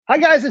Hi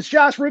guys, it's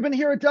Josh Rubin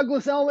here at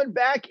Douglas Elliman,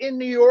 back in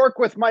New York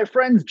with my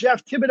friends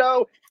Jeff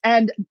Thibodeau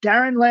and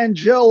Darren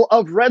Langille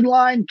of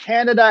Redline,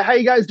 Canada. How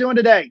you guys doing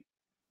today?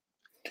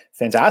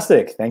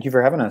 Fantastic. Thank you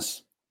for having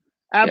us.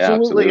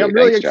 Absolutely. Yeah, I'm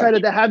really Thanks,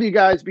 excited Josh. to have you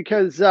guys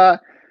because,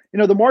 the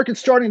market's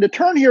starting to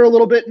turn here a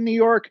little bit in New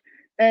York,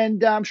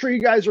 and I'm sure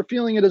you guys are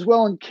feeling it as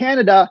well in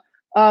Canada.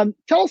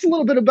 Tell us a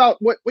little bit about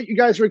what you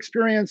guys are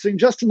experiencing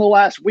just in the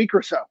last week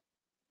or so.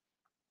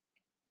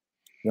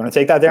 You want to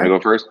take that, Darren? Want to go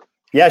first?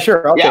 Yeah,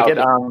 sure. I'll take Okay. it.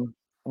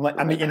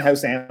 I'm the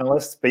in-house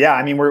analyst, but yeah,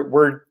 I mean,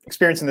 we're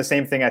experiencing the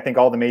same thing. I think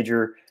all the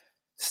major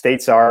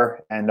states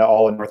are, and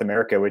all in North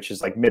America, which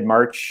is like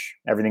mid-March,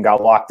 everything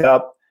got locked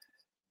up.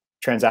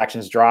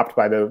 Transactions dropped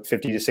by about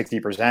 50 to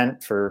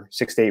 60% for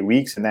 6 to 8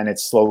 weeks. And then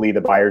it's slowly,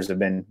 the buyers have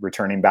been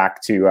returning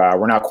back to,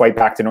 we're not quite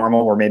back to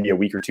normal. We're maybe a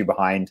week or two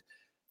behind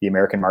the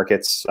American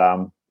markets.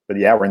 But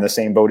yeah, we're in the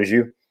same boat as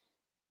you.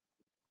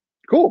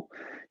 Cool.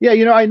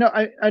 Yeah,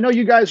 I know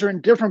you guys are in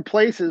different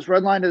places.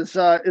 Redline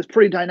is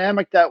pretty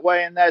dynamic that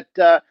way, and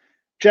that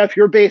Jeff,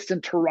 you're based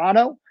in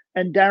Toronto,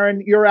 and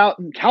Darren, you're out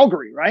in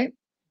Calgary, right?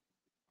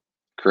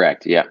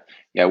 Correct. Yeah.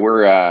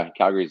 We're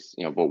Calgary's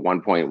about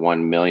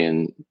 1.1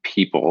 million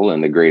people in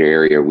the greater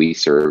area we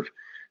serve.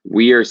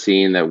 We are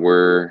seeing that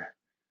we're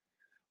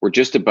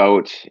just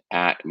about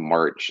at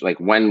March. Like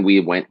when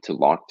we went to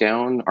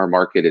lockdown, our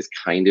market has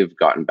kind of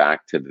gotten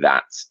back to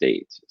that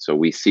state. So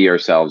we see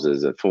ourselves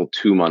as a full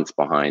 2 months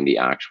behind the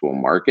actual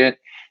market.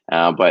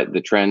 But the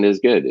trend is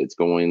good. It's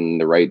going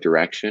the right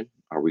direction.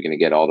 Are we going to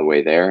get all the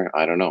way there?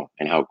 I don't know.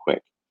 And how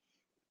quick?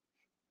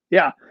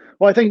 Yeah.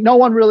 Well, I think no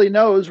one really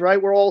knows, right?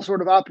 We're all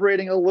sort of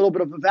operating a little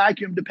bit of a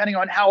vacuum depending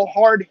on how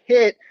hard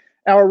hit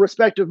our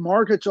respective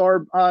markets are,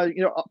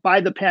 by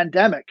the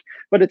pandemic.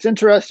 But it's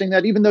interesting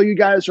that even though you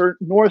guys are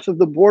north of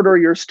the border,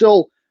 you're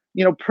still,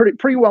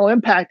 pretty well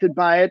impacted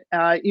by it.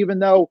 Even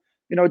though,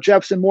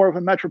 Jeff's in more of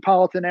a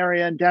metropolitan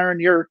area, and Darren,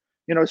 you're,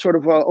 sort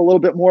of a little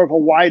bit more of a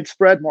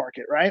widespread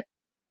market, right?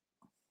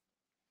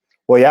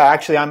 Well, yeah,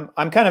 actually,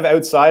 I'm kind of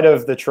outside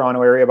of the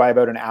Toronto area by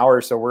about an hour.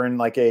 So we're in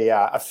like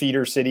a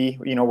feeder city.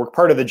 We're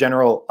part of the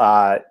general,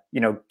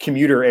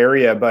 commuter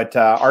area. But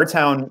our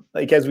town,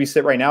 like as we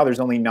sit right now, there's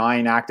only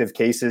 9 active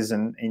cases,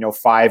 and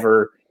 5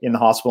 are in the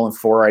hospital and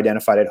 4 are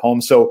identified at home.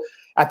 So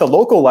at the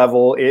local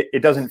level,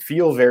 it doesn't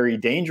feel very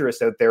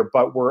dangerous out there.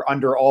 But we're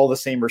under all the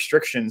same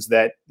restrictions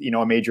that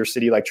a major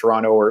city like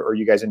Toronto or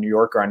you guys in New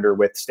York are under,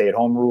 with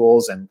stay-at-home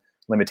rules and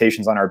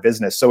limitations on our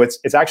business. So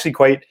it's actually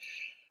quite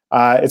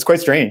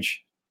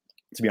strange,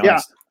 to be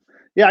honest.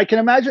 Yeah, I can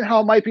imagine how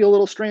it might be a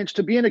little strange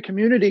to be in a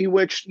community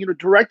which,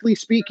 directly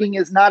speaking,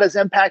 is not as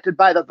impacted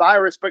by the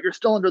virus, but you're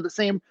still under the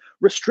same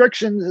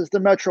restrictions as the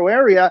metro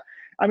area.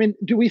 I mean,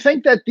 do we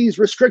think that these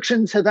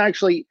restrictions have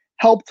actually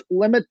helped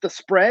limit the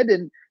spread,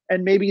 and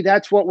maybe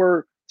that's what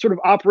we're sort of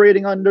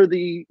operating under,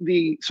 the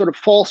sort of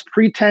false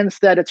pretense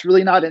that it's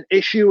really not an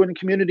issue in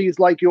communities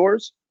like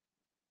yours?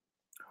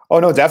 Oh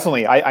no,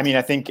 definitely. I mean,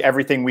 I think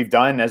everything we've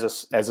done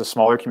as a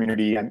smaller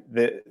community,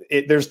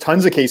 there's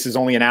tons of cases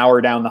only an hour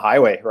down the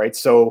highway, right?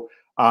 So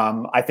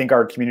I think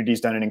our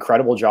community's done an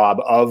incredible job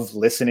of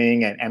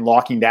listening and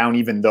locking down,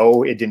 even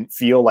though it didn't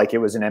feel like it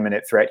was an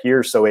imminent threat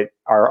here. So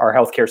our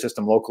healthcare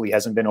system locally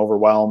hasn't been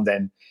overwhelmed,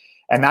 and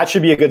that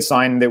should be a good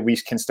sign that we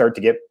can start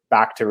to get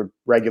back to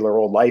regular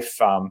old life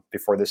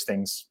before this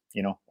thing's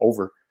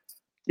over.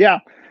 Yeah.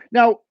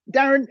 Now,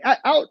 Darren,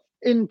 out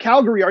in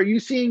Calgary, are you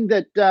seeing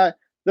that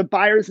the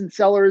buyers and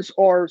sellers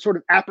are sort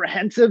of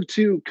apprehensive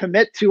to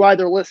commit to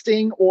either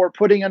listing or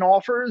putting in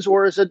offers?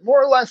 Or is it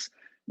more or less,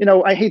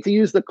 I hate to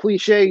use the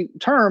cliche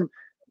term,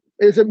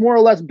 is it more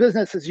or less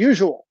business as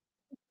usual?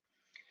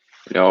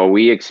 No,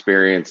 we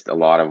experienced a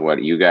lot of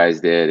what you guys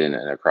did, and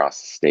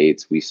across the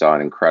states, we saw an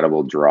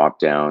incredible drop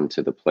down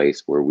to the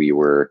place where we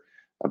were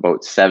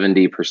about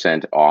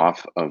 70%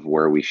 off of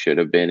where we should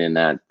have been in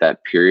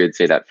that period,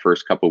 say that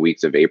first couple of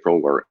weeks of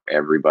April, where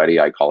everybody,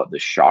 I call it the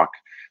shock,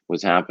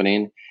 was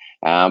happening.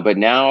 But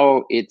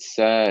now it's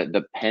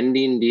the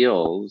pending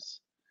deals,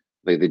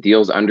 like the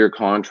deals under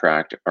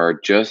contract, are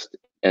just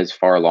as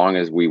far along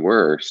as we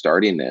were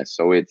starting this.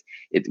 So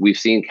we've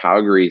seen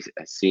Calgary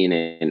seeing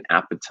an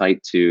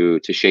appetite to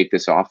shake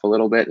this off a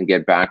little bit and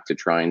get back to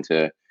trying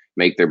to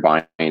make their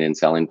buying and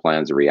selling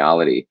plans a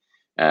reality.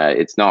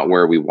 It's not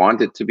where we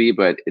want it to be,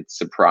 but it's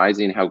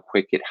surprising how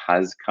quick it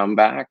has come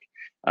back.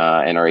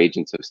 And our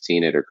agents have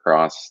seen it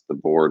across the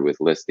board with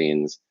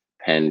listings,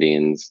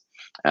 pendings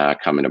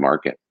coming to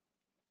market.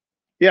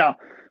 Yeah.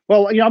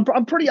 Well,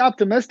 I'm pretty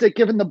optimistic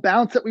given the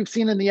bounce that we've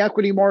seen in the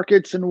equity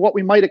markets and what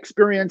we might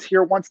experience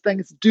here once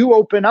things do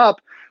open up.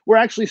 We're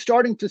actually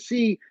starting to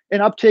see an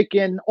uptick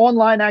in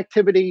online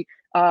activity.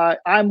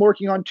 I'm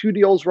working on 2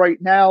 deals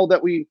right now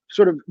that we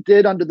sort of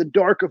did under the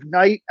dark of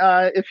night,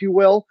 if you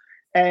will.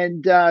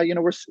 And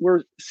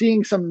we're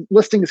seeing some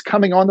listings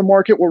coming on the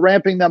market. We're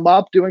ramping them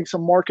up, doing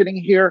some marketing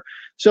here.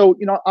 So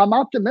I'm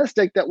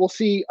optimistic that we'll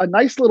see a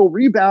nice little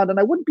rebound, and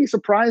I wouldn't be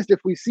surprised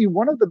if we see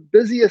one of the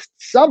busiest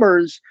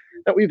summers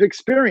that we've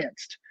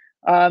experienced.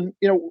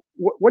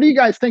 What do you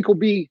guys think will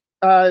be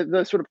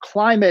the sort of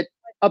climate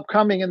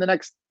upcoming in the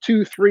next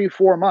 2, 3,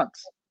 4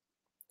 months?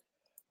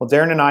 Well,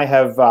 Darren and I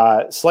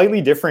have slightly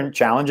different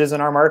challenges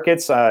in our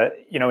markets.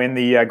 In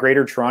the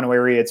greater Toronto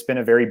area, it's been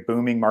a very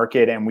booming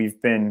market, and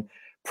we've been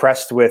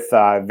pressed with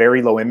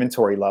very low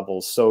inventory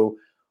levels. So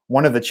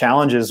one of the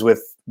challenges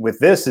with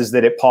this is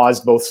that it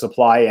paused both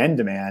supply and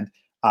demand.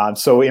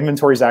 So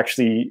inventory is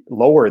actually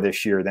lower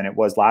this year than it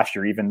was last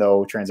year, even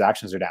though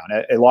transactions are down.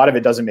 A lot of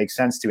it doesn't make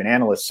sense to an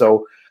analyst.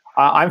 So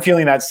I'm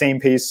feeling that same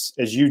pace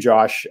as you,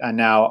 Josh. And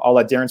now I'll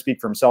let Darren speak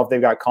for himself.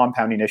 They've got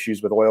compounding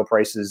issues with oil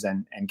prices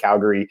and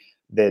Calgary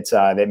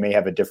that may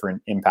have a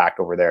different impact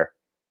over there.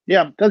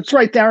 Yeah, that's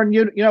right, Darren.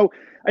 You know,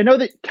 I know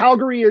that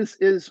Calgary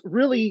is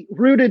really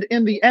rooted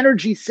in the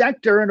energy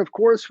sector, and of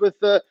course, with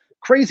the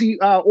crazy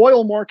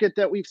oil market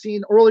that we've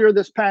seen earlier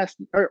this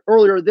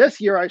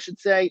year, I should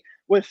say,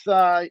 with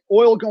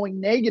oil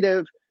going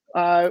negative,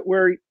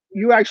 where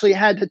you actually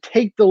had to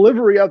take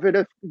delivery of it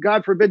if,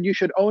 God forbid, you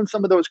should own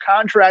some of those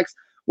contracts.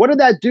 What did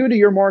that do to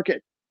your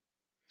market?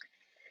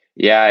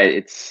 Yeah,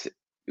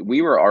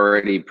 we were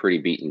already pretty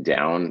beaten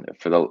down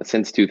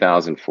since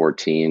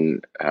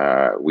 2014.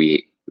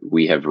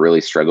 We have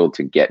really struggled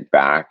to get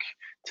back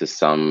to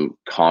some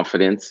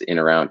confidence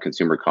around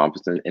consumer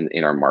confidence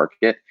in our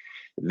market.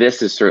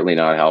 This is certainly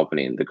not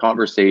helping. The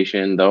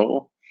conversation,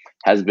 though,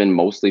 has been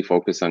mostly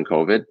focused on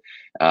COVID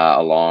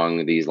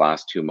along these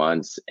last 2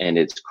 months. And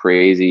it's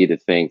crazy to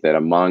think that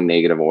among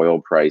negative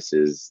oil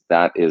prices,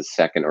 that is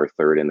second or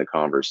third in the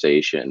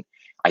conversation.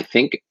 I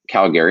think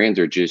Calgarians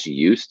are just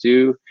used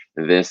to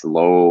this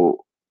low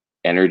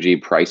energy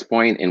price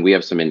point, and we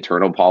have some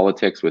internal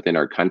politics within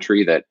our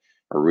country that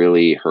are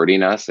really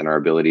hurting us and our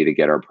ability to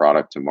get our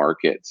product to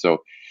market. So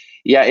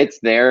yeah, it's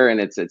there, and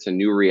it's a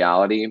new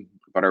reality,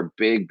 but our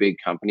big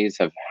companies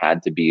have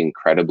had to be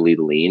incredibly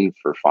lean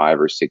for 5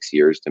 or 6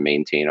 years to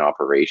maintain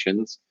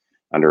operations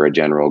under a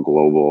general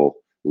global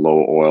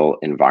low oil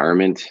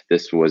environment.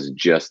 This was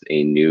just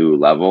a new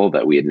level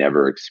that we had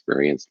never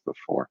experienced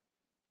before.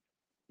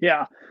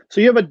 Yeah.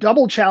 So you have a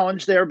double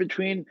challenge there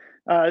between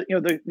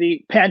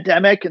the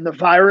pandemic and the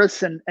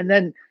virus, and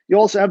then you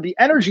also have the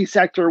energy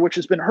sector, which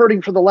has been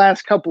hurting for the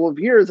last couple of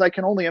years. I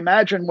can only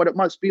imagine what it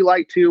must be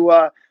like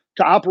to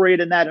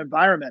operate in that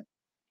environment.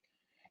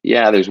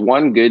 Yeah, there's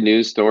one good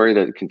news story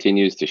that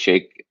continues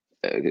to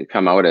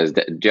come out as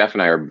Jeff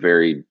and I are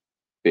very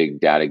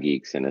big data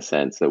geeks in a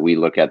sense that we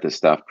look at this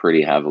stuff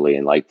pretty heavily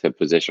and like to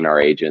position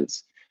our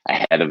agents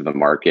ahead of the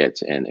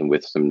market and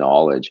with some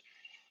knowledge.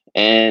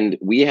 And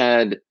we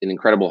had an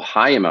incredible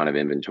high amount of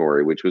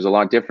inventory, which was a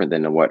lot different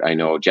than what I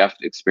know Jeff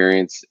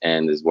experienced,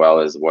 and as well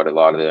as what a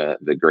lot of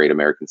the great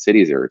American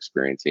cities are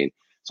experiencing.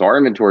 So our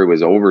inventory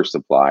was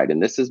oversupplied,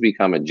 and this has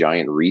become a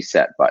giant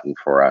reset button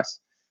for us.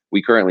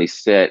 We currently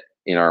sit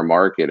in our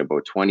market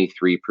about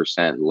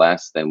 23%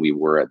 less than we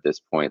were at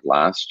this point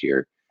last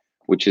year,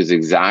 which is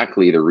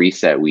exactly the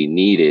reset we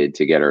needed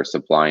to get our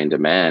supply and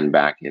demand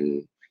back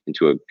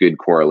into a good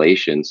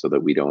correlation so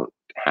that we don't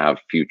have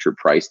future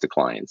price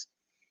declines.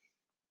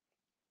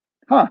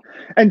 Huh.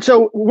 And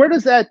so where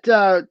does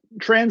that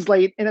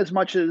translate in as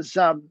much as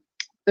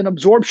an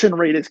absorption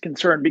rate is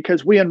concerned?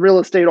 Because we in real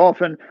estate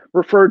often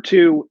refer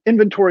to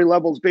inventory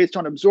levels based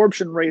on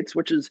absorption rates,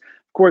 which is,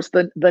 of course,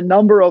 the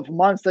number of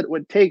months that it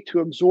would take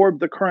to absorb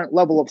the current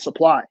level of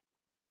supply.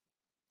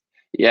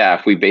 Yeah,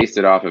 if we based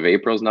it off of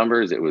April's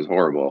numbers, it was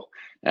horrible.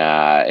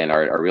 And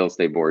our real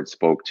estate board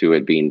spoke to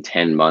it being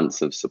 10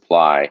 months of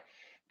supply.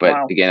 But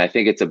wow. Again, I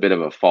think it's a bit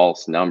of a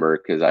false number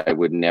because I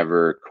would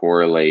never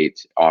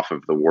correlate off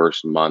of the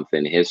worst month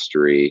in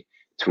history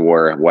to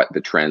what the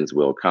trends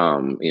will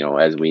come. You know,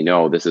 as we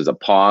know, this is a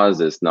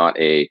pause. It's not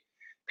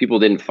people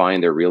didn't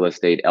find their real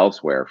estate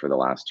elsewhere for the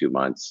last 2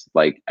 months,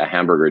 like a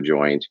hamburger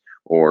joint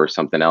or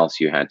something else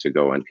you had to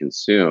go and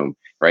consume,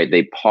 right?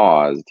 They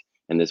paused,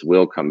 and this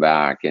will come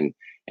back. And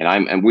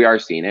we are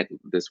seeing it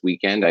this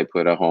weekend. I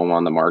put a home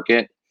on the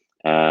market.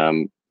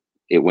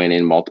 It went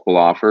in multiple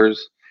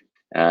offers.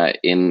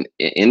 In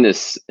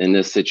this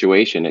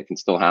situation, it can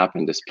still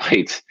happen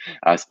despite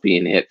us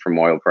being hit from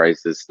oil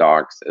prices,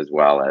 stocks, as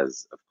well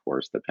as, of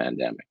course, the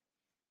pandemic.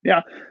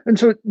 Yeah. And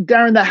so,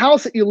 Darren, the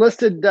house that you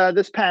listed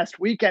this past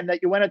weekend, that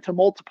you went into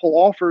multiple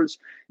offers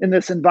in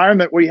this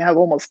environment where you have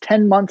almost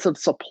 10 months of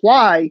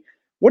supply,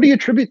 what do you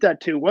attribute that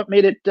to? What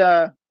made it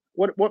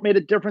what made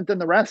it different than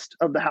the rest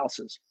of the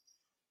houses?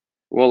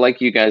 Well,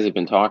 like you guys have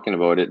been talking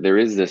about it, there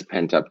is this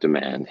pent up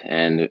demand,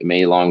 and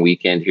May long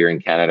weekend here in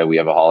Canada, we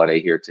have a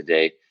holiday here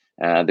today.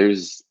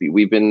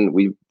 We've been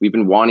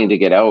wanting to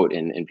get out,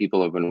 and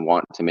people have been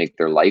wanting to make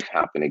their life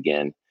happen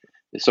again.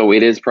 So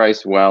it is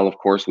priced well. Of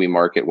course, we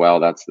market well.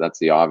 That's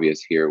the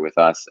obvious here with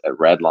us at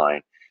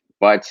Redline.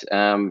 But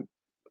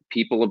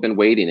people have been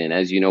waiting, and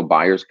as you know,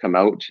 buyers come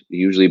out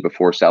usually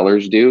before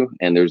sellers do.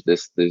 And there's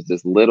this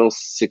little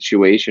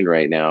situation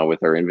right now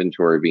with our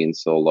inventory being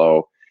so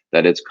low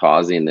that it's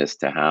causing this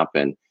to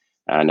happen.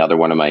 Another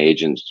one of my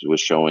agents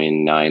was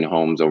showing 9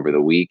 homes over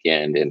the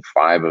weekend, and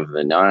 5 of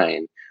the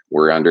 9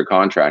 were under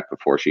contract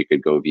before she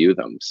could go view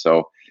them.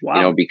 So, wow.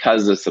 You know,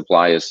 because the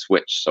supply has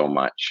switched so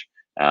much,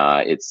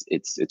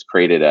 It's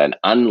created an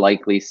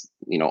unlikely,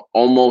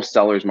 almost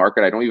seller's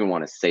market. I don't even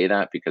want to say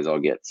that because I'll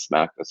get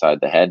smacked beside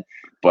the head.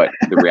 But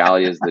the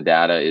reality is the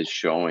data is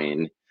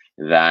showing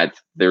that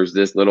there's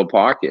this little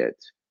pocket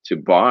to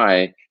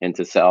buy and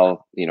to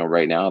sell,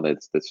 right now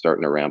that's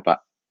starting to ramp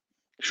up.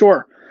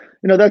 Sure.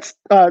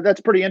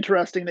 That's pretty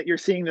interesting that you're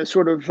seeing this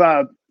sort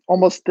of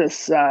almost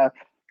this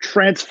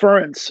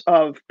transference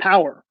of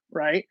power,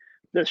 right?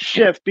 This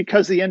shift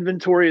because the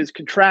inventory is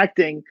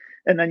contracting,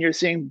 and then you're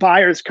seeing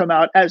buyers come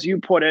out, as you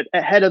put it,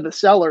 ahead of the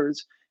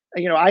sellers.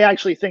 I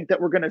actually think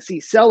that we're going to see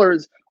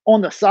sellers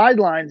on the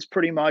sidelines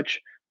pretty much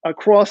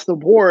across the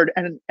board,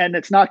 and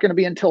it's not going to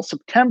be until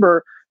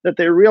September that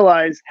they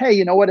realize, hey,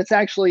 you know what? It's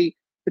actually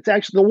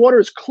the water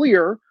is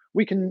clear.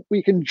 We can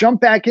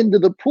jump back into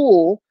the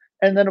pool.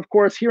 And then, of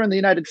course, here in the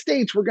United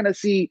States, we're going to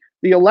see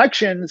the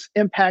elections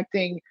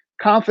impacting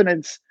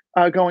confidence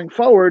going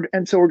forward.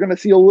 And so we're going to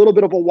see a little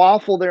bit of a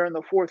waffle there in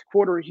the fourth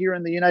quarter here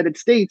in the United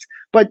States.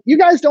 But you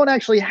guys don't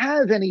actually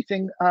have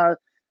anything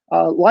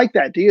like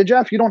that, do you,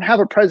 Jeff? You don't have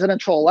a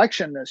presidential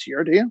election this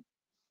year, do you?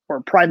 Or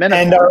prime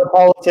minister? And our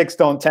politics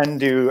don't tend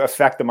to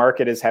affect the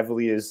market as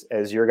heavily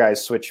as your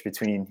guys switch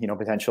between,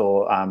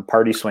 potential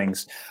party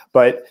swings.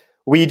 But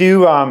we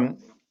do,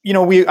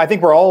 I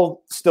think we're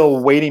all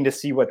still waiting to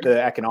see what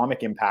the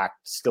economic impact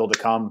still to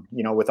come,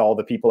 with all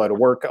the people out of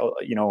work,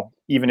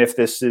 even if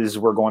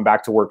we're going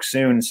back to work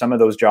soon, some of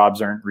those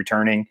jobs aren't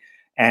returning,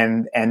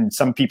 and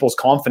some people's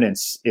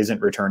confidence isn't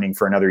returning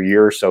for another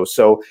year or so.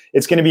 So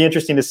it's going to be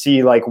interesting to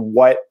see like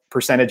what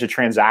percentage of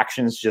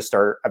transactions just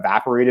are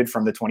evaporated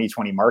from the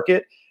 2020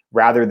 market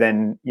rather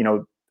than,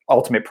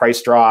 ultimate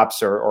price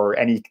drops or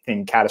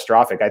anything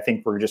catastrophic. I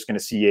think we're just going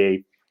to see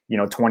a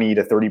 20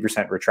 to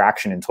 30%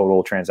 retraction in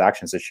total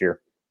transactions this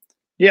year.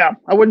 Yeah,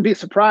 I wouldn't be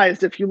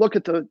surprised if you look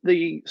at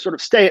the sort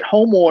of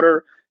stay-at-home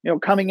order,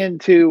 coming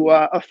into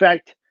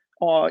effect,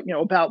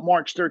 about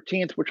March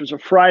 13th, which was a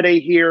Friday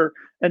here,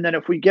 and then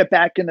if we get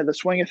back into the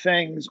swing of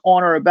things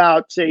on or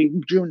about, say,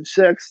 June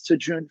 6th to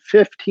June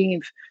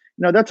 15th,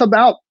 that's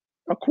about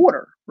a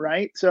quarter,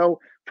 right? So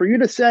for you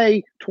to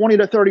say 20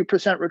 to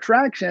 30%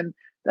 retraction,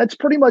 that's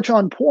pretty much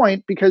on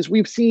point because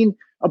we've seen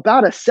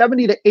about a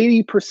 70 to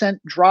 80%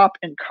 drop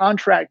in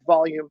contract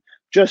volume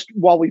just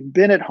while we've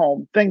been at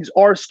home. Things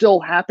are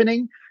still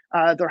happening.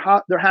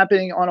 They're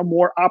happening on a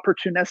more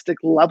opportunistic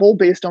level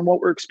based on what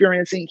we're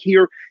experiencing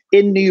here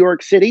in New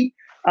York City.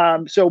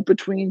 So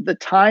between the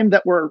time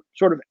that we're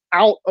sort of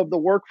out of the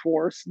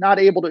workforce, not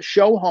able to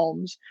show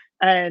homes,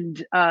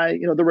 and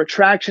the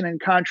retraction in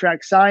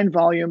contract sign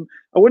volume,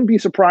 I wouldn't be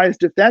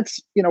surprised if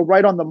that's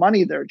right on the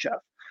money there, Jeff.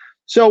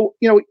 So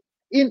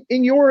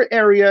in your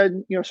area,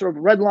 sort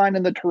of Redline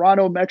in the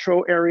Toronto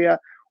metro area,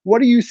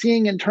 what are you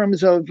seeing in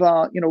terms of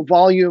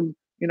volume,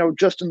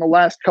 just in the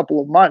last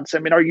couple of months? I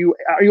mean, are you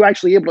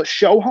actually able to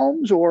show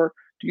homes, or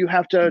do you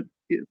have to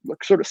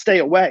sort of stay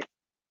away?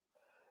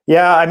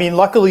 Yeah, I mean,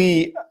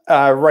 luckily,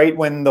 right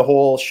when the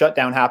whole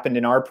shutdown happened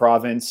in our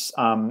province,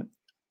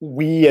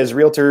 we as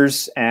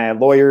realtors and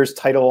lawyers,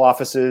 title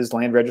offices,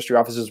 land registry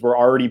offices were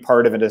already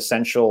part of an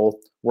essential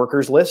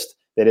workers list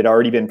that had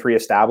already been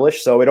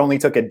pre-established. So it only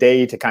took a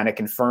day to kind of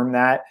confirm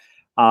that.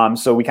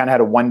 So we kind of had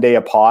a 1 day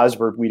of pause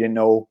where we didn't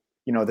know,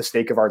 the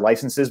stake of our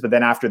licenses. But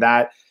then after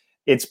that,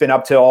 it's been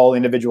up to all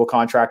individual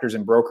contractors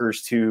and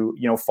brokers to,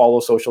 follow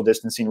social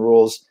distancing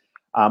rules.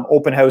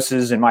 Open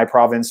houses in my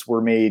province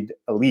were made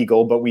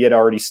illegal, but we had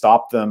already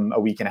stopped them a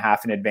week and a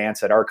half in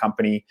advance at our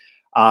company.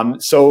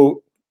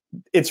 So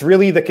it's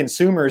really the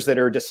consumers that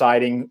are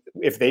deciding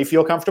if they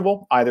feel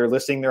comfortable either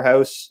listing their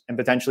house and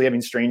potentially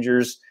having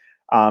strangers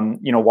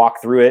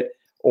walk through it,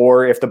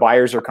 or if the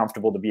buyers are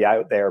comfortable to be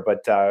out there.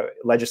 But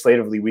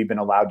legislatively, we've been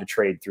allowed to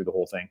trade through the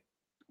whole thing.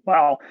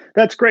 Wow,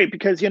 that's great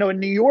because, in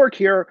New York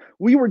here,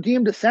 we were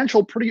deemed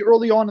essential pretty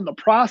early on in the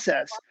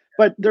process.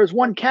 But there's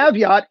one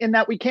caveat in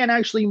that we can't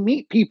actually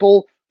meet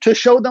people to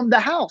show them the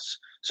house.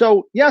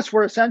 So yes,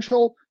 we're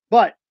essential,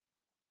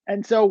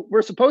 and so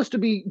we're supposed to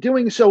be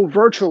doing so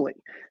virtually.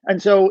 And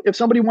so if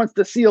somebody wants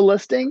to see a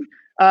listing,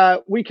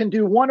 we can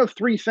do one of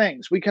three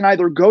things. We can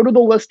either go to the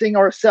listing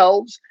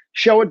ourselves,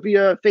 show it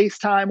via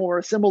FaceTime or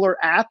a similar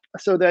app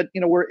so that,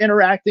 we're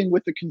interacting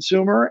with the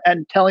consumer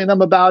and telling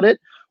them about it.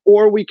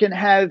 Or we can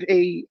have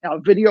a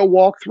video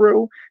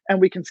walkthrough,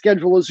 and we can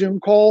schedule a Zoom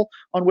call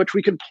on which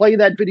we can play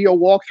that video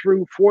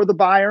walkthrough for the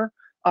buyer.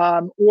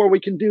 Or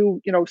we can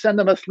do, send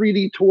them a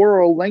 3D tour or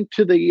a link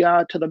to the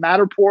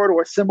Matterport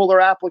or a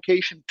similar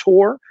application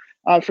tour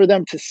for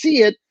them to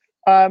see it.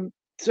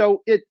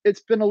 So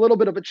it's been a little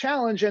bit of a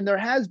challenge, and there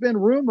has been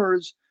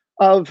rumors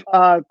of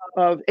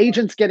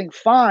agents getting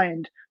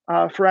fined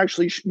for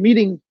actually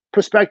meeting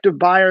prospective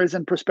buyers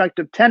and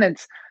prospective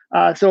tenants.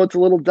 So it's a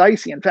little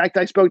dicey. In fact,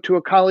 I spoke to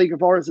a colleague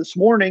of ours this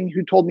morning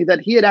who told me that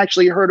he had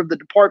actually heard of the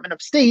Department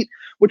of State,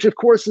 which of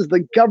course is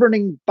the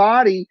governing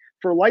body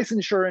for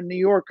licensure in New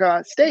York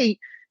State,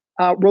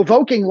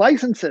 revoking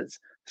licenses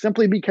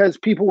simply because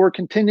people were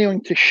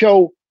continuing to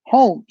show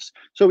homes.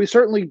 So we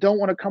certainly don't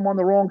want to come on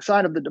the wrong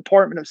side of the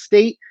Department of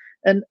State.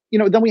 And,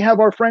 then we have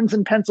our friends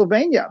in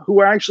Pennsylvania who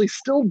are actually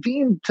still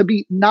deemed to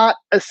be not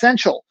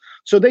essential.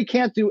 So they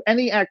can't do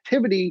any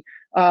activity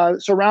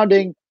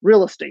surrounding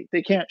real estate.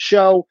 They can't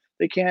show,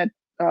 they can't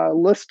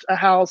list a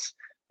house.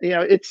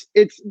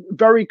 It's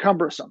very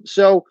cumbersome.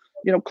 So,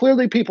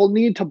 clearly people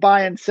need to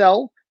buy and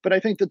sell, but I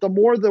think that the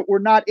more that we're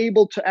not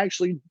able to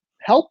actually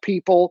help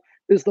people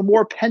is the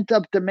more pent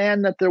up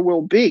demand that there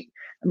will be.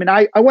 I mean,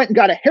 I went and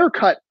got a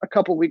haircut a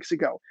couple weeks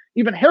ago.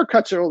 Even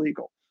haircuts are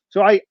illegal.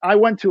 So I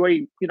went to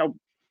a,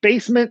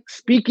 basement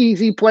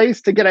speakeasy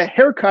place to get a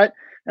haircut.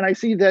 And I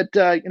see that,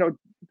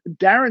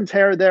 Darren's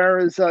hair there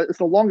is the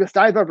longest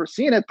I've ever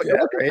seen it, but you're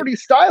looking pretty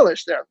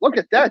stylish there. Look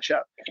at that,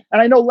 Jeff.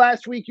 And I know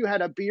last week you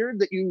had a beard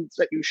that you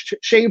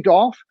shaved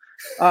off.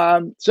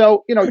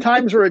 So,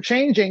 times are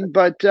changing,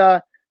 but,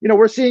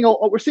 we're seeing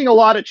a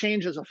lot of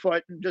changes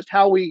afoot in just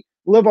how we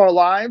live our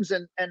lives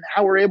and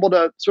how we're able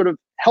to sort of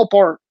help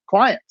our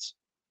clients.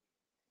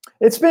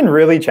 It's been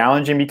really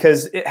challenging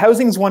because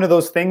housing is one of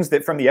those things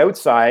that from the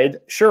outside,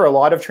 sure, a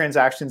lot of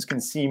transactions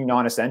can seem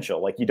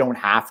non-essential. Like you don't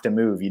have to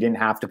move. You didn't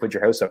have to put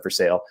your house up for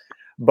sale.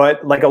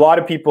 But like a lot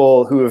of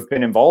people who have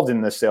been involved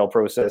in the sale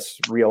process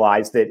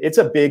realize that it's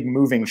a big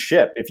moving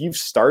ship. If you've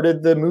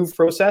started the move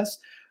process,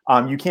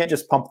 you can't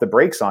just pump the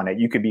brakes on it.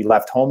 You could be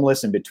left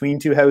homeless in between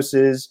two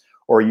houses,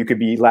 or you could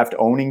be left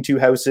owning two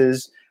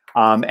houses.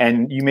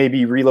 And you may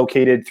be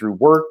relocated through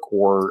work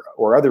or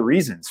other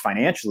reasons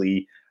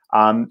financially.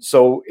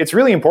 So it's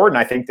really important,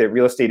 I think, that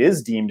real estate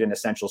is deemed an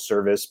essential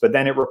service, but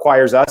then it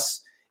requires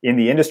us in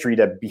the industry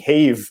to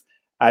behave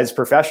as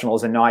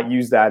professionals and not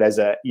use that as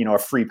a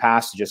free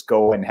pass to just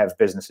go and have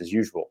business as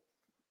usual.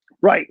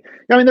 Right.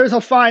 I mean, there's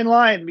a fine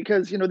line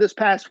because, this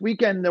past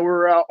weekend, there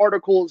were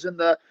articles in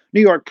the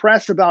New York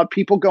press about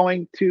people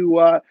going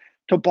to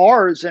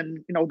bars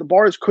and, the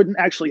bars couldn't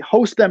actually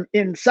host them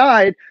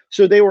inside.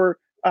 So they were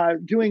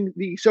doing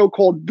the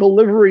so-called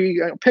delivery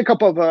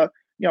pickup of an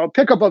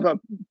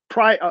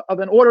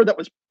order that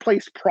was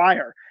placed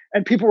prior,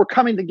 and people were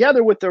coming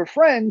together with their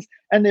friends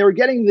and they were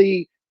getting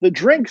the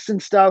drinks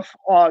and stuff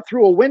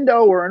through a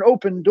window or an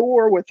open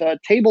door with a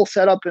table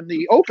set up in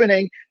the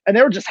opening, and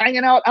they were just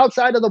hanging out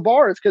outside of the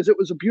bars because it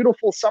was a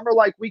beautiful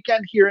summer-like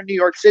weekend here in New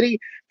York City.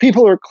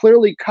 People are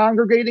clearly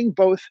congregating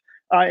both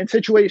in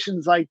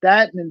situations like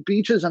that and in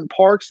beaches and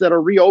parks that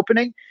are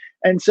reopening.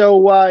 And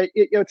so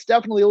it's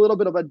definitely a little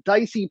bit of a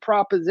dicey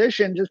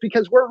proposition just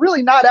because we're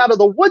really not out of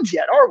the woods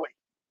yet, are we?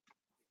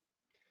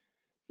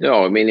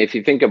 No, I mean, if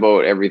you think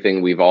about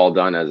everything we've all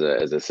done as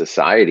a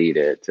society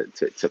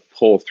to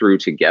pull through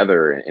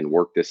together and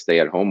work this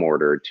stay-at-home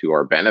order to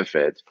our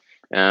benefit,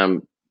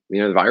 the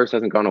virus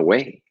hasn't gone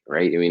away,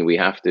 right? I mean, we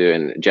have to,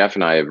 and Jeff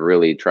and I have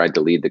really tried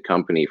to lead the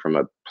company from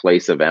a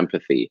place of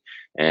empathy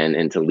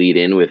and to lead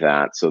in with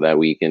that so that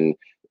we can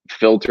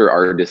filter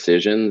our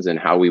decisions and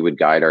how we would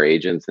guide our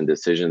agents and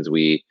decisions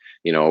we,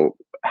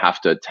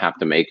 have to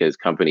make as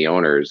company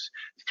owners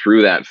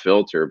through that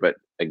filter. But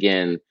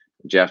again,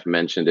 Jeff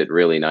mentioned it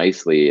really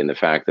nicely in the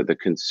fact that the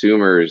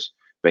consumer's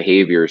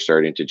behavior is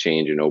starting to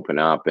change and open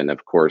up. And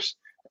of course,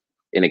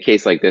 in a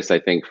case like this, I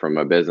think from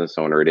a business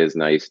owner, it is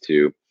nice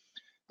to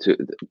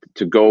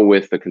go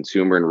with the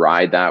consumer and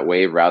ride that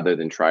wave rather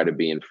than try to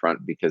be in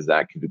front, because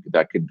that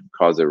could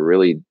cause a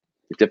really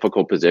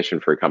difficult position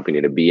for a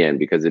company to be in,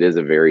 because it is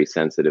a very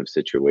sensitive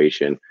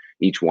situation.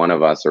 Each one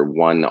of us are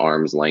one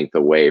arm's length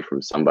away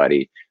from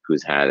somebody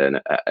who's had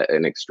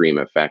an extreme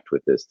effect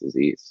with this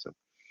disease. So.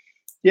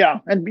 Yeah,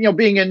 and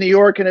being in New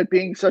York and it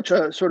being such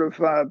a sort of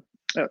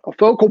a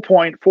focal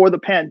point for the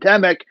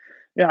pandemic,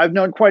 I've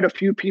known quite a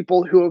few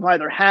people who have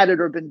either had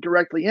it or been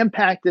directly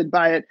impacted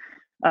by it.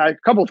 A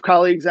couple of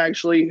colleagues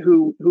actually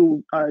who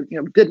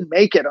didn't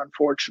make it,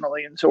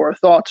 unfortunately, and so our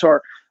thoughts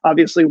are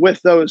obviously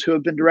with those who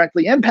have been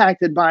directly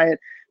impacted by it.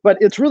 But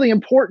it's really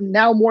important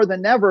now more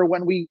than ever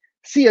when we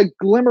see a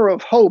glimmer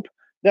of hope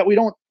that we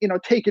don't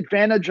take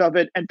advantage of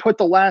it and put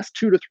the last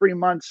 2 to 3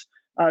 months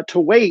to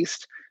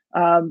waste.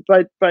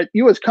 But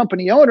you as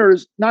company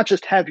owners not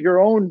just have your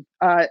own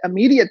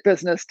immediate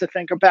business to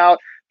think about,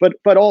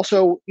 but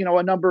also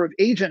a number of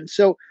agents.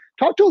 So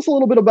talk to us a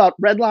little bit about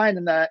Redline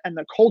and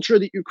the culture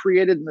that you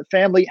created in the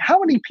family. How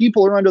many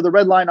people are under the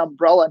Redline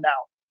umbrella now?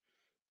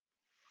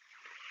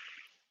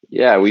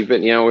 Yeah, we've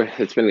been,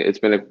 it's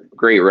been a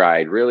great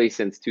ride really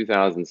since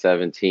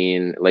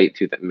 2017,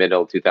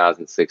 middle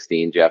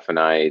 2016. Jeff and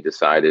I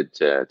decided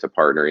to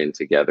partner in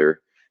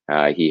together.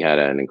 He had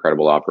an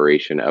incredible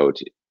operation out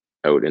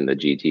in the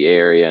GTA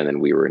area, and then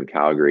we were in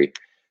Calgary.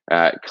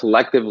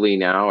 Collectively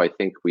now, I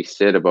think we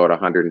sit about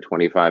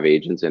 125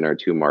 agents in our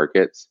two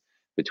markets.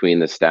 Between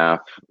the staff,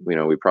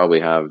 we probably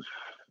have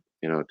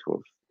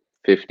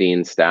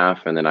 15 staff,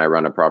 and then I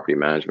run a property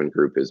management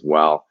group as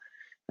well.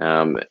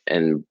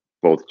 And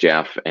both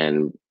Jeff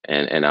and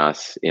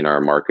us in our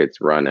markets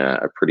run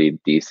a pretty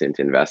decent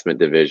investment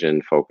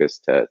division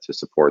focused to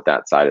support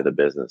that side of the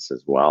business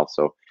as well.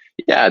 So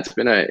yeah, it's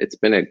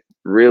been a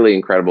really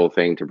incredible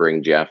thing to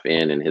bring Jeff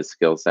in and his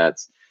skill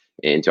sets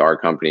into our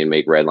company and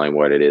make Redline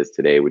what it is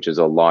today, which is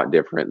a lot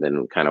different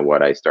than kind of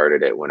what I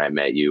started at when I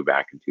met you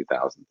back in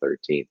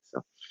 2013.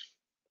 So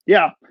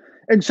yeah,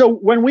 And so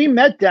when we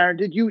met, Darren,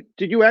 did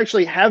you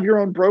actually have your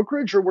own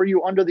brokerage, or were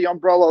you under the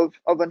umbrella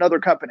of another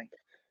company?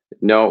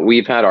 No,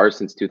 we've had ours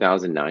since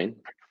 2009.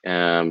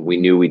 We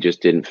knew we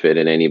just didn't fit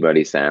in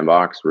anybody's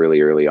sandbox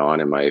really early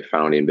on, and my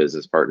founding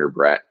business partner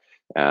Brett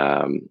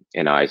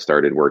and I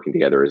started working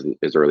together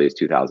as early as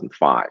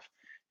 2005.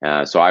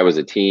 So I was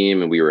a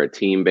team, and we were a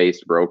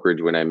team-based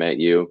brokerage when I met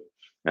you,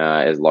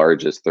 as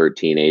large as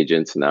 13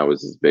 agents, and that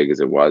was as big as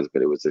it was,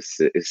 but it was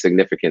a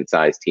significant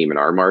size team in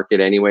our market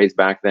anyways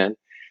back then.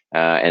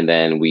 And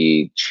then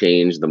we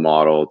changed the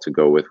model to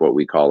go with what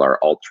we call our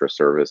ultra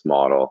service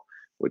model,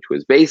 which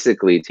was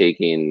basically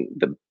taking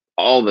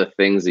all the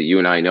things that you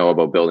and I know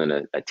about building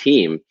a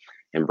team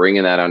and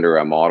bringing that under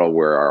a model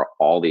where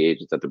all the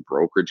agents at the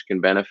brokerage can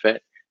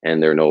benefit,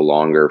 and they're no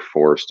longer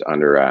forced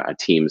under a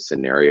team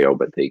scenario,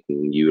 but they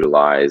can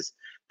utilize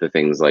the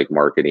things like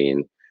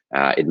marketing,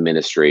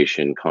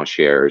 administration,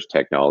 concierge,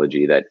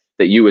 technology that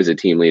you as a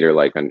team leader,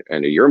 like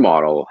under your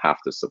model,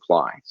 have to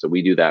supply. So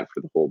we do that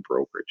for the whole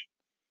brokerage.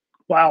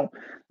 Wow,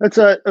 that's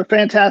a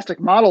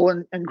fantastic model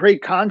and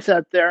great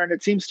concept there. And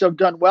it seems to have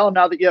done well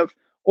now that you have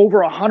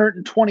over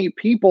 120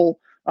 people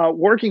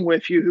working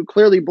with you who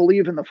clearly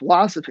believe in the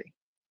philosophy.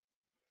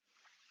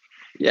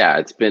 Yeah,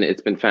 it's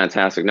been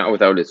fantastic, not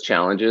without its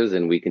challenges,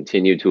 and we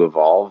continue to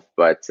evolve.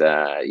 But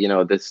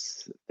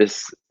this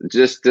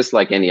just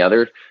like any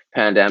other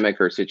pandemic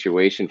or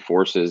situation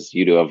forces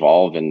you to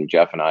evolve. And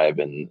Jeff and I have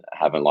been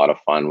having a lot of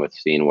fun with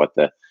seeing what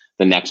the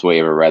next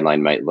wave of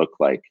Redline might look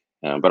like.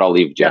 But I'll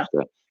leave Jeff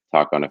to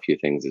talk on a few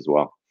things as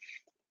well.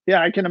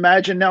 Yeah, I can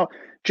imagine. Now,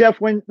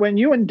 Jeff, when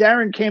you and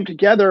Darren came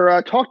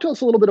together, talk to us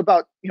a little bit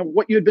about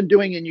what you had been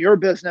doing in your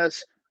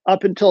business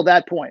up until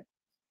that point.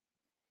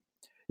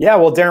 Yeah,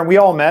 well, Darren, we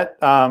all met.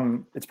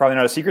 It's probably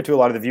not a secret to a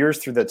lot of the viewers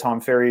through the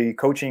Tom Ferry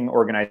coaching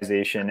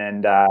organization.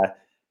 And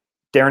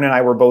Darren and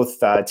I were both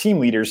team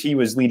leaders. He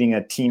was leading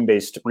a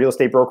team-based real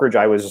estate brokerage.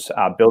 I was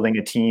building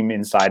a team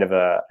inside of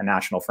a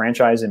national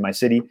franchise in my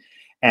city.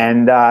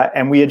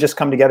 And we had just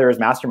come together as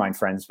mastermind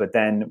friends. But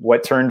then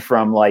what turned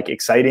from like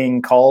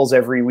exciting calls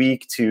every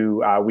week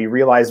to we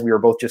realized we were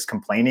both just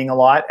complaining a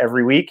lot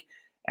every week.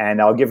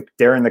 And I'll give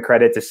Darren the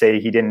credit to say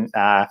he didn't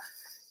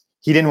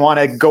want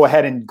to go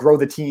ahead and grow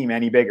the team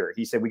any bigger.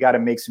 He said, we got to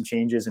make some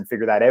changes and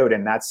figure that out.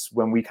 And that's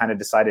when we kind of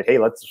decided, hey,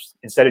 let's,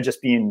 instead of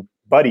just being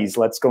buddies,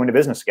 let's go into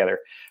business together.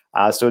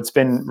 So it's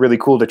been really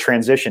cool to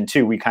transition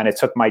too. We kind of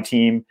took my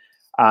team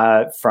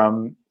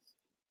from,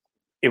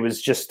 it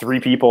was just 3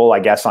 people, I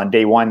guess, on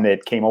day one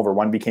that came over.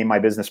 One became my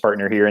business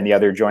partner here and the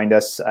other joined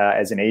us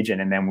as an agent.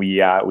 And then we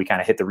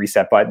kind of hit the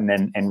reset button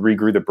and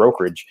regrew the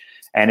brokerage.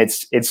 And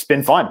it's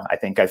been fun. I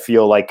think I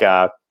feel like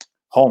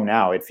home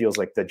now. It feels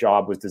like the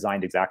job was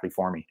designed exactly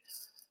for me.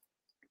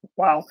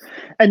 Wow.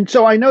 And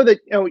so I know that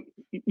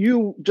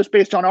you just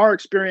based on our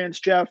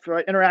experience, Jeff,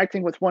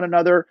 interacting with one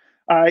another,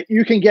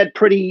 you can get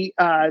pretty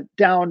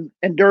down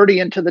and dirty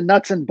into the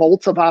nuts and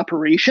bolts of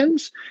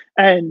operations.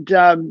 And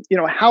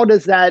how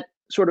does that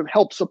sort of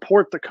help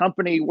support the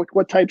company?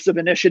 What types of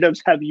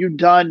initiatives have you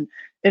done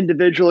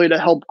individually to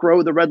help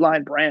grow the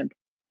Redline brand?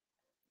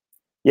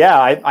 Yeah,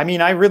 I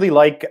mean, I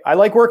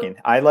like working.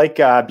 I like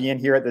being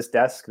here at this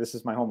desk. This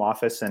is my home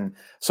office. And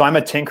so I'm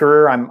a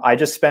tinkerer. I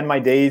just spend my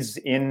days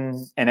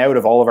in and out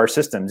of all of our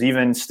systems,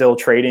 even still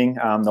trading.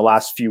 The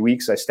last few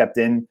weeks, I stepped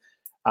in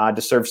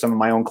to serve some of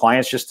my own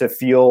clients just to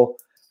feel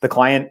the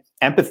client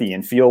empathy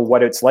and feel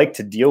what it's like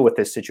to deal with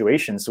this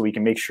situation so we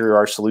can make sure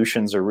our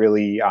solutions are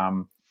really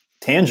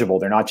tangible.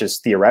 They're not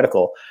just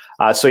theoretical.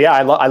 So yeah,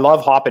 I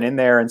love hopping in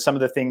there, and some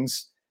of the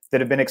things that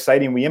have been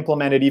exciting, we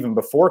implemented even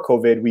before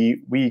COVID.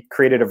 We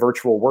created a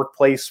virtual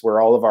workplace where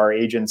all of our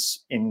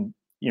agents in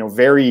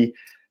very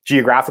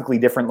geographically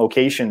different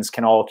locations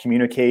can all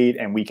communicate,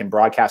 and we can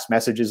broadcast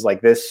messages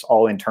like this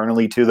all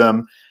internally to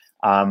them.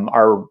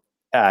 Our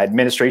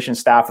administration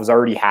staff was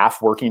already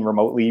half working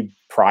remotely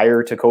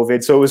prior to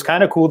COVID. So it was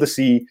kind of cool to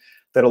see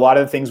that a lot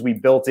of the things we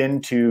built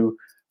into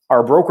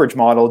our brokerage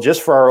model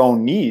just for our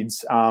own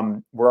needs,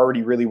 we're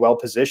already really well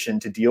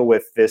positioned to deal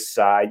with this,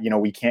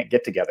 we can't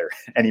get together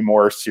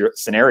anymore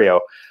scenario.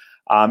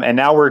 And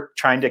now we're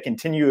trying to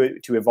continue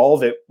to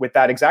evolve it with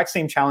that exact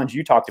same challenge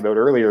you talked about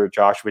earlier,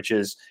 Josh, which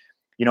is,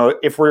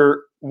 if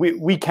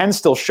we can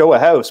still show a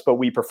house, but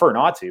we prefer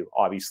not to,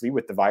 obviously,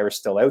 with the virus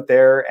still out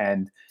there.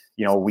 And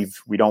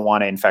we don't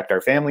want to infect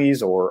our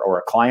families or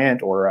a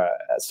client or a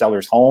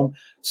seller's home.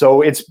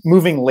 So it's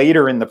moving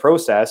later in the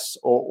process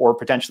or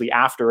potentially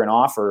after an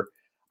offer.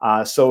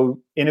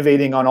 So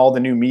innovating on all the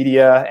new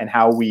media and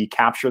how we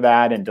capture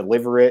that and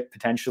deliver it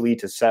potentially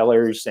to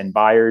sellers and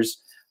buyers.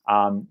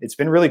 It's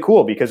been really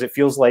cool because it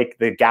feels like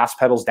the gas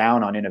pedal's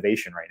down on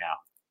innovation right now.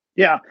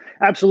 Yeah,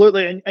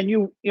 absolutely. And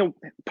you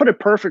put it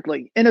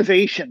perfectly,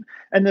 innovation.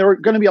 And there are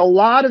going to be a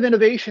lot of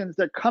innovations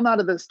that come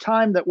out of this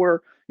time that we're,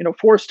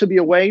 forced to be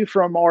away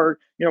from our,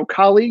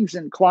 colleagues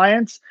and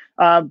clients,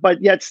 but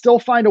yet still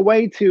find a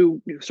way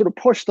to sort of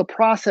push the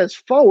process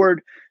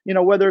forward,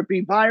 whether it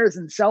be buyers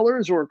and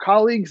sellers or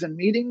colleagues and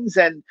meetings.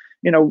 And,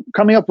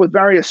 coming up with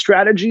various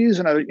strategies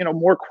in a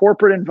more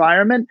corporate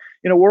environment.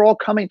 We're all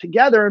coming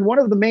together, and one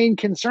of the main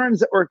concerns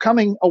that we're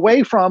coming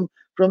away from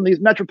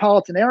these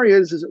metropolitan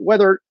areas is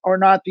whether or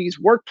not these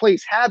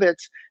workplace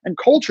habits and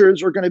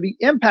cultures are going to be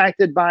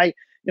impacted by,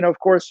 of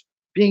course,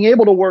 being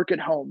able to work at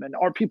home, and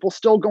are people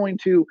still going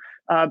to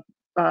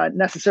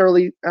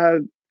necessarily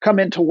come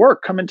into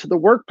the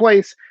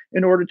workplace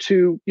in order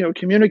to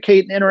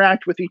communicate and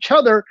interact with each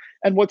other,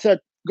 and what's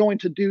that going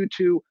to do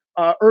to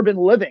urban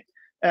living.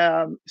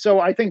 So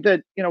I think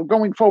that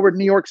going forward,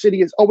 New York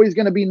City is always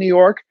going to be New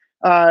York.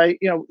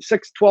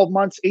 6, 12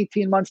 months,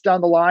 18 months down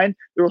the line,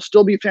 there will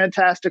still be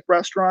fantastic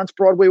restaurants.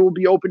 Broadway will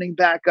be opening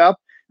back up.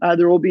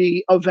 There will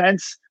be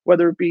events,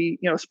 whether it be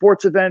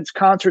sports events,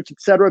 concerts,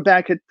 etc.,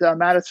 back at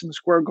Madison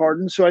Square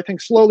Garden. So I think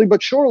slowly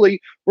but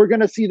surely we're going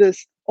to see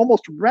this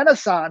almost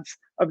renaissance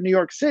of New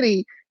York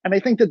City, and I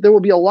think that there will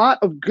be a lot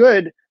of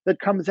good that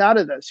comes out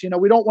of this.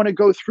 We don't want to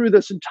go through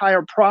this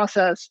entire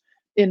process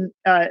and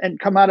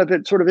come out of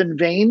it sort of in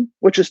vain,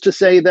 which is to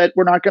say that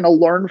we're not going to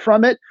learn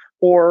from it,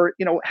 or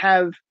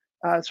have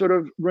sort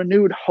of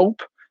renewed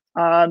hope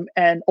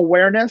and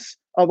awareness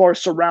of our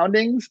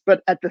surroundings,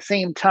 but at the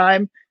same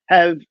time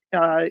have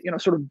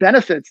sort of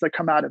benefits that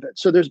come out of it.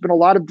 So there's been a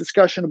lot of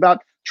discussion about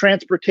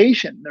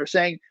transportation. They're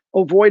saying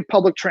avoid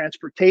public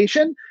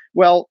transportation.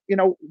 Well,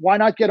 why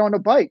not get on a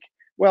bike?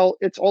 Well,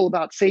 it's all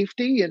about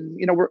safety. And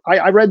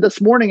I read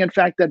this morning, in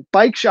fact, that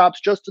bike shops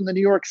just in the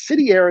New York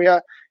City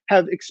area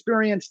have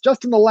experienced,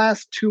 just in the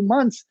last 2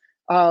 months,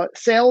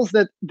 sales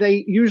that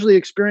they usually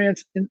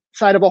experience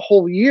inside of a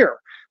whole year.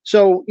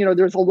 So,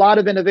 there's a lot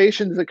of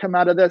innovations that come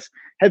out of this.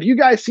 Have you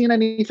guys seen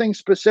anything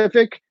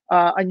specific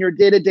on your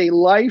day-to-day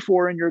life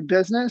or in your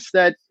business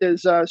that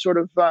is sort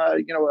of, a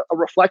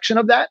reflection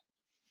of that?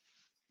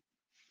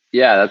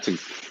 Yeah, that's a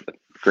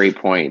great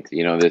point.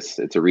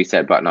 It's a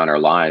reset button on our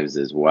lives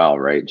as well,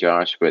 right,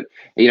 Josh? But,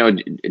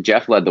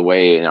 Jeff led the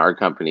way in our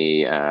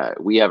company.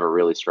 We have a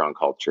really strong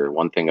culture.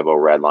 One thing about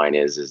Redline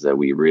is that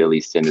we really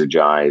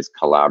synergize,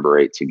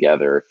 collaborate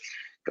together,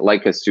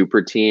 like a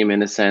super team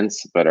in a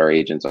sense, but our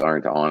agents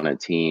aren't on a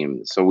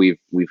team. So we've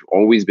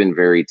always been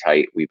very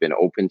tight. We've been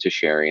open to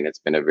sharing. It's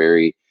been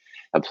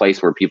a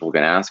place where people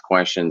can ask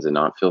questions and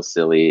not feel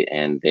silly,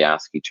 and they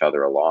ask each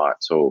other a lot.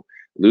 So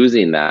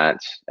losing that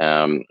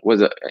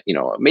was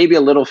maybe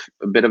a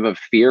bit of a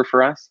fear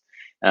for us,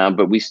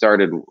 but we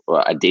started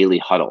a daily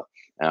huddle,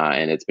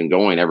 and it's been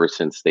going ever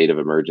since state of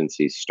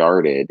emergency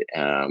started,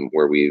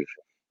 where we've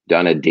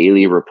done a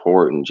daily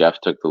report, and Jeff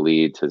took the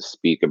lead to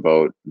speak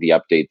about the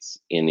updates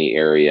in the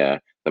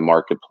area, the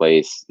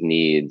marketplace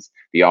needs,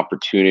 the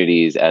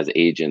opportunities as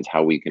agents,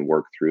 how we can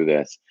work through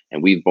this.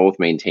 And we've both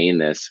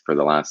maintained this for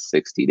the last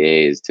 60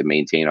 days to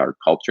maintain our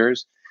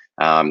cultures.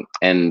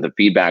 And the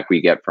feedback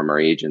we get from our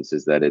agents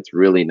is that it's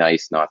really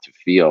nice not to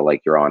feel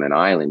like you're on an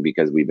island,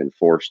 because we've been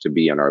forced to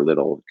be in our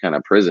little kind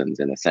of prisons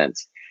in a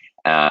sense,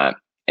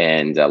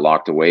 and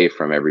locked away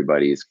from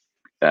everybody's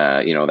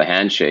the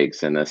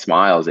handshakes and the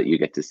smiles that you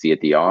get to see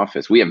at the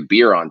office. We have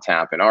beer on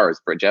tap in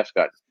ours, but Jeff's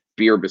got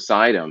beer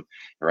beside him,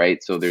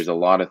 right? So there's a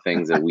lot of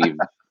things that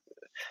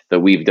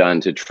we've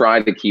done to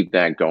try to keep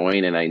that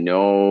going. And I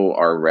know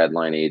our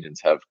Redline agents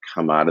have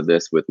come out of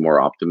this with more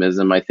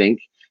optimism, I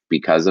think,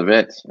 because of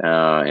it.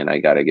 And I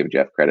got to give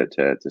Jeff credit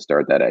to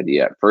start that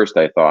idea. At first,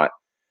 I thought,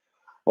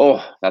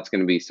 oh, that's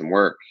going to be some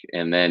work.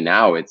 And then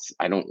now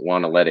I don't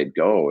want to let it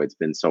go. It's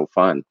been so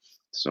fun.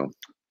 So.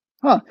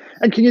 Huh.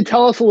 And can you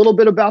tell us a little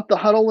bit about the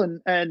huddle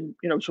and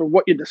sort of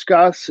what you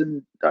discuss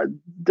and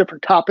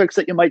different topics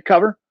that you might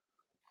cover?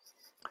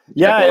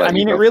 Yeah, I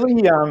mean, it really,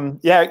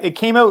 it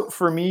came out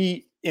for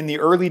me in the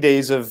early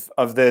days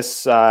of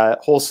this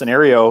whole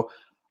scenario.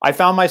 I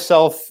found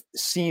myself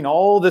seeing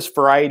all this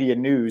variety of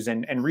news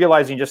and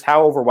realizing just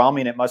how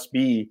overwhelming it must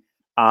be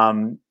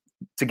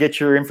to get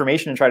your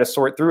information and try to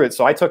sort through it.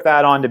 So I took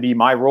that on to be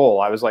my role.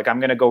 I was like,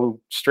 I'm going to go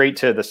straight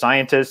to the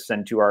scientists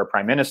and to our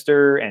prime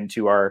minister and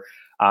to our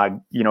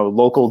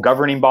local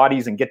governing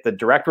bodies and get the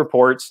direct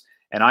reports.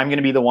 And I'm going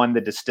to be the one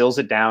that distills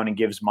it down and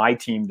gives my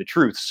team the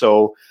truth.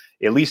 So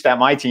at least at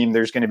my team,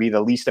 there's going to be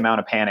the least amount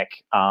of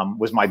panic,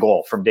 was my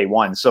goal from day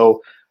one.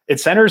 So it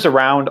centers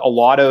around a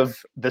lot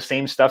of the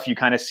same stuff you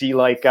kind of see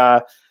like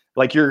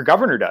your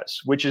governor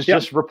does, which is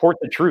just report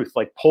the truth,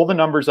 like pull the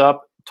numbers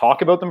up,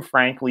 talk about them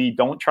frankly,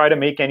 don't try to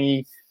make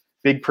any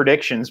big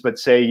predictions, but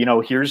say,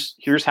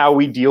 here's how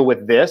we deal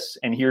with this.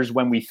 And here's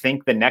when we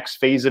think the next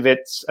phase of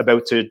it's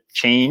about to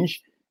change.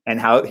 And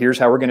here's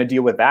how we're going to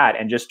deal with that,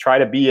 and just try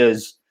to be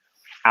as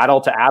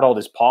adult to adult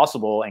as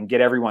possible and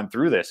get everyone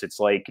through this. It's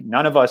like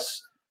none of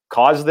us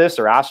caused this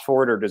or asked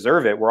for it or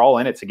deserve it. We're all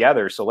in it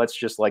together. So let's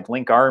just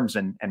link arms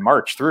and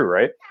march through,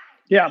 right?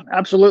 Yeah,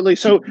 absolutely.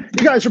 So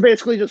you guys are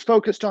basically just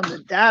focused on the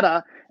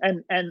data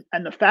and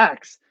the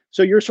facts.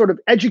 So you're sort of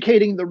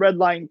educating the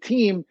Redline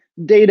team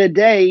day to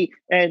day,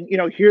 and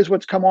here's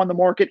what's come on the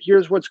market,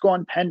 here's what's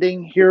gone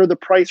pending, here are the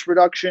price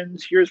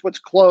reductions, here's what's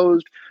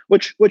closed,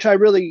 which I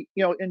really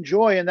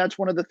enjoy, and that's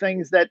one of the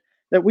things that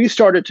we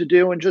started to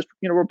do, and just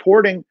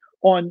reporting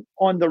on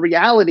the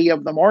reality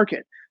of the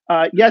market.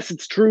 Yes,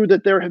 it's true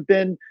that there have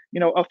been,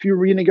 a few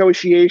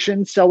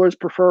renegotiations. Sellers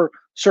prefer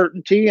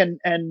certainty,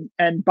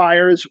 and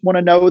buyers want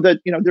to know that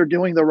they're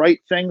doing the right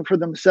thing for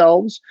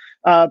themselves.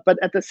 But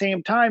at the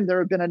same time, there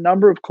have been a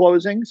number of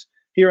closings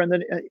here in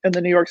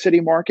the New York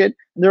City market.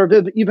 And there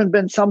have even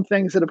been some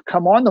things that have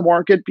come on the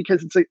market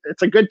because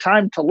it's a good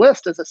time to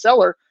list as a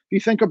seller. If you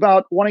think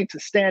about wanting to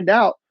stand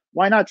out,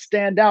 why not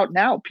stand out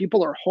now?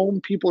 People are home,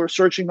 people are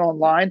searching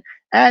online,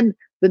 and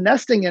the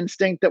nesting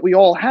instinct that we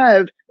all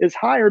have is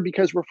higher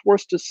because we're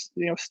forced to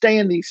stay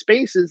in these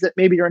spaces that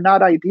maybe are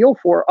not ideal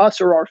for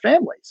us or our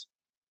families.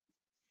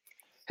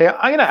 Hey,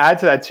 I'm going to add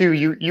to that too.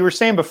 You were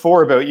saying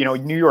before about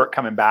New York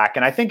coming back,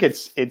 and I think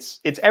it's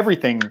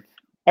everything.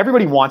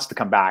 Everybody wants to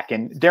come back,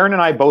 and Darren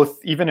and I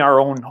both, even our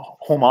own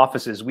home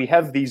offices, we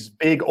have these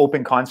big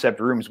open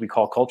concept rooms we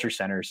call culture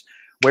centers,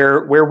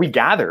 where we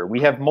gather. We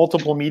have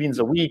multiple meetings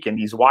a week and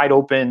these wide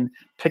open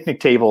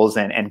picnic tables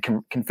and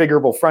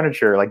configurable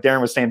furniture, like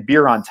Darren was saying,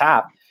 beer on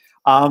tap.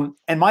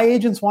 And my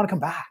agents want to come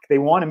back. They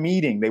want a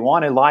meeting. They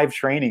want a live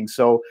training.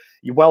 So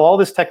while all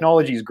this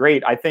technology is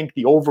great, I think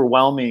the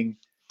overwhelming,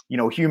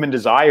 human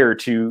desire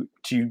to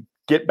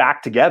get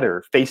back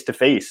together face to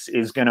face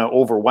is going to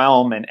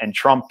overwhelm and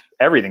trump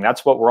everything.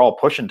 That's what we're all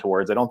pushing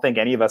towards. I don't think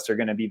any of us are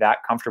going to be that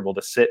comfortable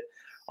to sit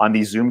on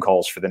these Zoom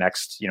calls for the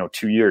next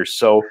 2 years.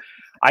 So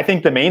I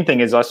think the main thing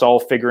is us all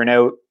figuring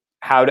out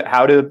how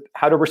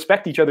to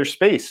respect each other's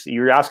space.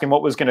 You're asking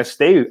what was going to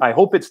stay. I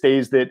hope it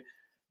stays that,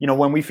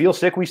 when we feel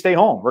sick, we stay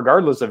home,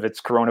 regardless if it's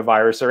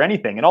coronavirus or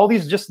anything. And all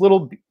these just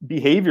little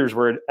behaviors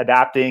we're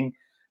adapting,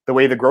 the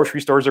way the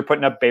grocery stores are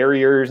putting up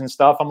barriers and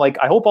stuff. I'm like,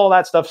 I hope all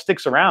that stuff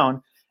sticks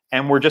around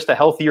and we're just a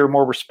healthier,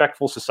 more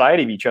respectful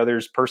society of each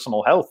other's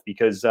personal health,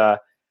 because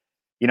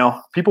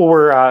people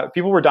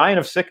were dying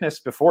of sickness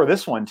before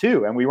this one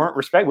too, and we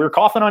were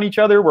coughing on each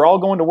other. We're all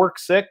going to work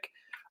sick.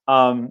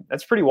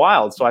 That's pretty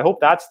wild. So I hope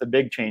that's the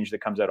big change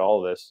that comes out of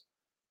all of this.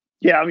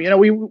 Yeah,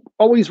 we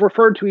always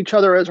referred to each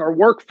other as our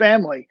work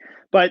family,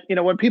 but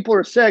when people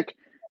are sick,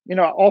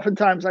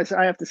 oftentimes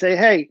I have to say,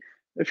 hey,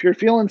 if you're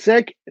feeling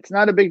sick, it's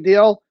not a big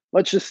deal.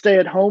 Let's just stay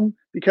at home,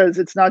 because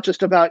it's not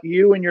just about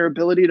you and your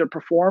ability to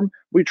perform.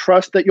 We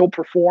trust that you'll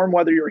perform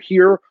whether you're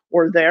here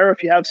or there.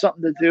 If you have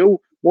something to do,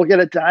 we'll get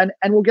it done,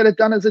 and we'll get it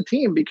done as a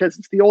team, because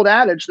it's the old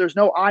adage, there's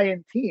no I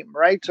in team,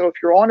 right? So if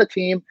you're on a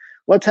team,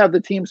 let's have the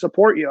team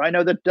support you. I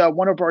know that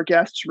one of our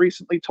guests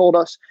recently told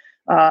us,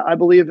 I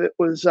believe it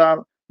was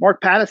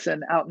Mark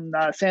Pattison out in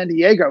San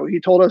Diego. He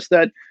told us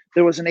that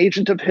there was an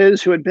agent of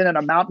his who had been in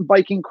a mountain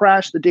biking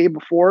crash the day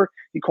before.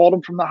 He called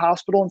him from the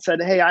hospital and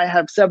said, hey, I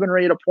have 7 or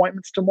 8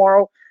 appointments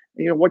tomorrow.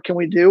 What can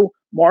we do?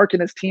 Mark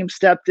and his team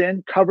stepped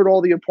in, covered all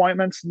the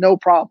appointments, no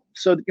problem.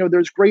 So,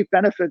 there's great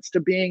benefits to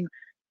being,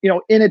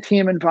 in a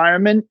team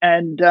environment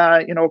and,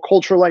 a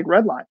culture like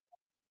Redline.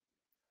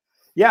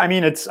 Yeah, I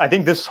mean, I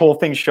think this whole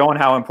thing's showing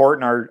how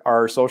important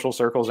our social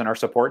circles and our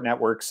support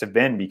networks have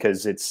been,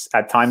 because it's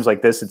at times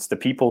like this, it's the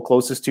people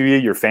closest to you,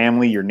 your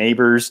family, your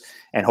neighbors,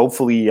 and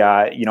hopefully,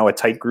 a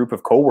tight group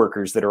of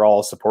coworkers that are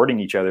all supporting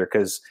each other.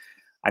 Because,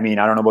 I mean,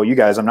 I don't know about you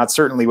guys, I'm not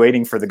certainly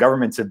waiting for the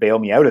government to bail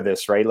me out of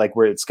this, right? Like,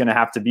 it's going to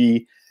have to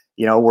be,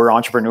 we're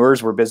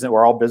entrepreneurs,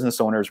 we're all business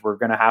owners. We're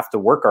going to have to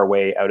work our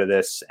way out of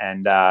this,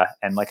 and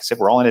like I said,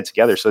 we're all in it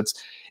together. So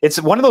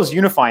it's one of those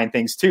unifying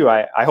things too.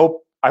 I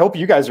hope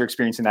you guys are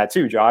experiencing that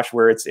too, Josh,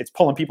 where it's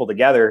pulling people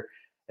together.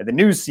 And the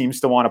news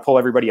seems to want to pull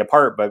everybody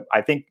apart. But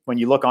I think when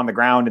you look on the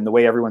ground and the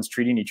way everyone's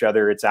treating each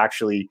other, it's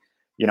actually,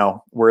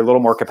 we're a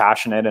little more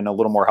compassionate and a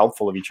little more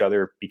helpful of each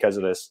other because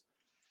of this.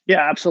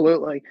 Yeah,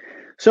 absolutely.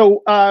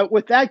 So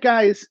with that,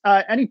 guys,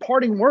 any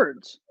parting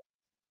words?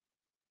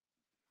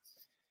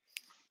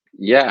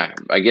 Yeah,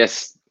 I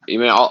guess,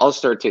 I'll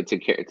start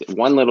to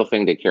one little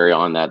thing to carry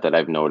on that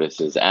I've noticed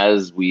is,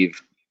 as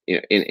we've,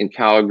 in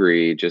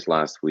Calgary just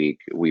last week,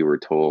 we were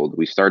told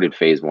we started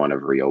phase 1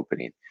 of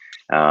reopening,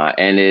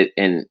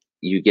 and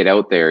you get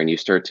out there and you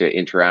start to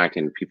interact,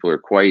 and people are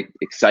quite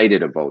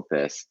excited about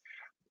this.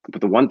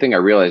 But the one thing I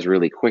realized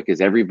really quick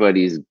is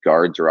everybody's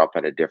guards are up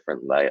at a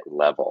different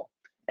level.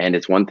 And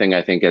it's one thing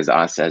I think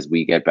as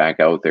we get back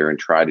out there and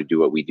try to do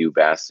what we do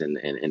best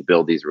and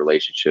build these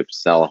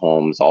relationships, sell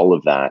homes, all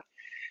of that,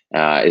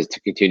 is to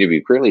continue to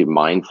be really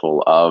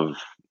mindful of,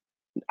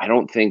 I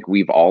don't think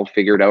we've all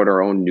figured out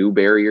our own new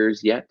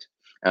barriers yet,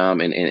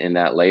 in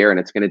that layer. And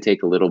it's going to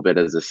take a little bit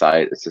as a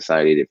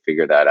society to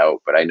figure that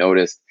out. But I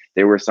noticed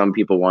there were some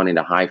people wanting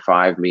to high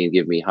five me and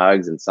give me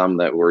hugs, and some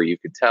that were, you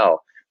could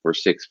tell, were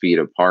 6 feet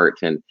apart.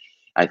 And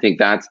I think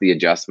that's the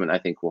adjustment I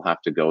think we'll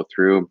have to go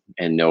through,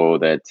 and know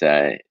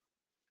that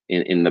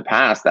in the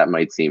past that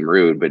might seem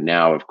rude, but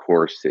now, of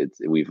course,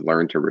 we've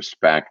learned to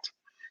respect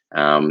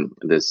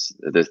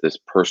this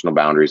personal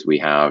boundaries we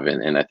have,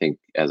 and I think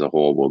as a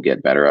whole we'll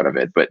get better out of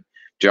it. But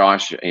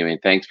Josh, I mean,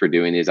 thanks for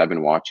doing these. I've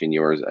been watching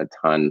yours a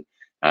ton.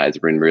 It's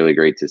been really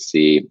great to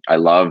see. I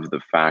love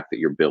the fact that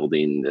you're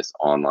building this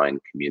online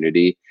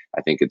community.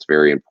 I think it's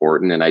very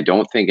important, and I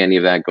don't think any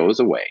of that goes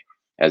away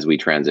as we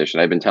transition.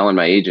 I've been telling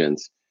my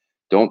agents,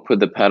 don't put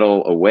the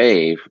pedal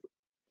away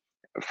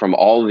from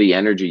all the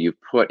energy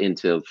you've put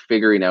into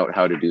figuring out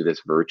how to do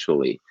this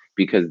virtually,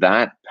 because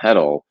that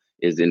pedal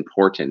is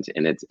important,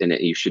 and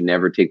you should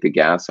never take the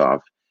gas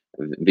off.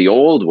 The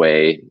old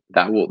way,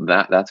 that's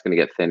going to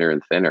get thinner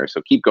and thinner.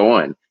 So keep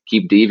going,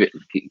 keep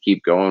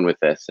going with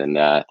this. And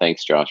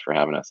thanks, Josh, for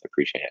having us. I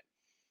appreciate it.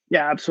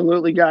 Yeah,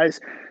 absolutely, guys.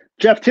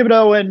 Jeff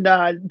Thibodeau and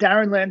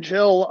Darren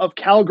Langille of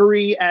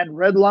Calgary and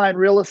Redline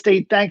Real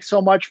Estate, thanks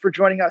so much for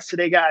joining us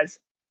today, guys.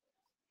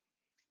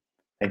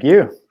 Thank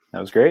you. That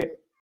was great.